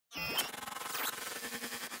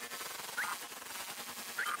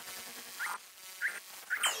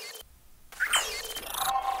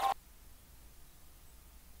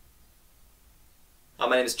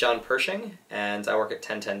My name is John Pershing, and I work at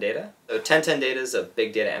 1010 Data. So 1010 Data is a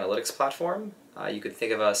big data analytics platform. You could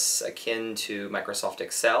think of us akin to Microsoft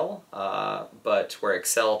Excel, but where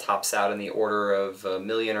Excel tops out in the order of 1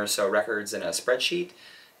 million or so records in a spreadsheet,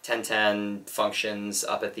 1010 functions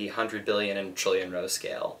up at the 100 billion and trillion row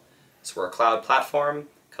scale. So we're a cloud platform.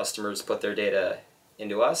 Customers put their data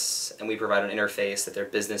into us, and we provide an interface that their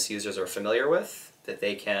business users are familiar with, that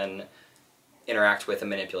they can interact with and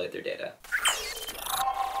manipulate their data.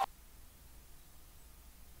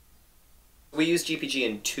 We use GPG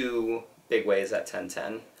in two big ways at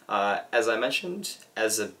 1010. As I mentioned,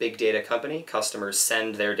 as a big data company, customers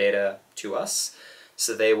send their data to us,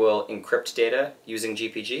 so they will encrypt data using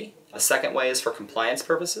GPG. The second way is for compliance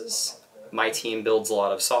purposes. My team builds a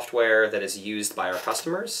lot of software that is used by our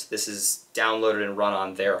customers. This is downloaded and run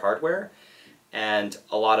on their hardware, and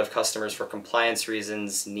a lot of customers, for compliance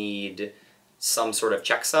reasons, need some sort of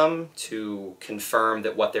checksum to confirm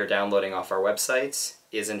that what they're downloading off our websites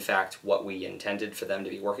is in fact what we intended for them to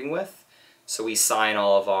be working with. So we sign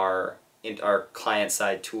all of our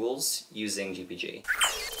client-side tools using GPG.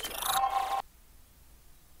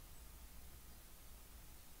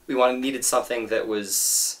 We needed something that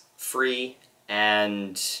was free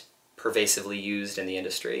and pervasively used in the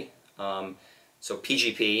industry. So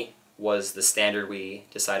PGP was the standard we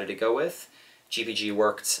decided to go with. GPG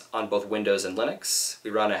worked on both Windows and Linux. We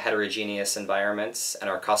run a heterogeneous environment, and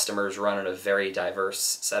our customers run in a very diverse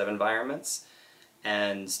set of environments,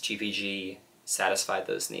 and GPG satisfied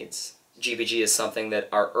those needs. GPG is something that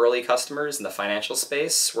our early customers in the financial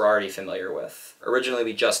space were already familiar with. Originally,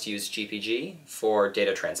 we just used GPG for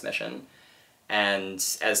data transmission, and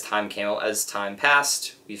as time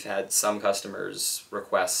passed, we've had some customers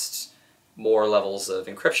request more levels of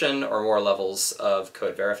encryption or more levels of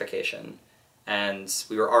code verification. And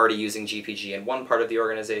we were already using GPG in one part of the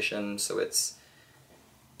organization, so it's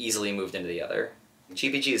easily moved into the other.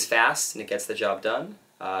 GPG is fast and it gets the job done.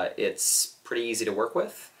 It's pretty easy to work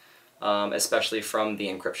with, especially from the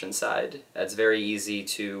encryption side. It's very easy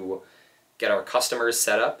to get our customers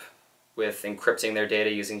set up with encrypting their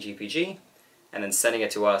data using GPG, and then sending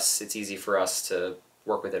it to us. It's easy for us to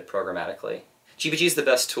work with it programmatically. GPG is the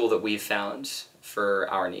best tool that we've found for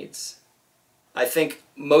our needs. I think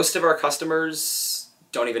most of our customers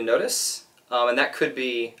don't even notice, and that could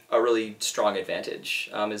be a really strong advantage,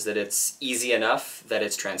 is that it's easy enough that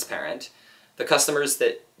it's transparent. The customers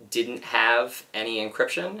that didn't have any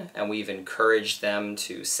encryption, and we've encouraged them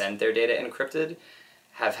to send their data encrypted,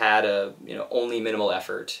 have had only minimal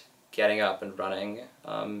effort getting up and running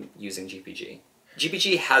using GPG.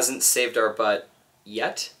 GPG hasn't saved our butt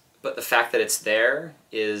yet, but the fact that it's there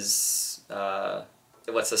is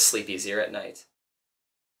it lets us sleep easier at night.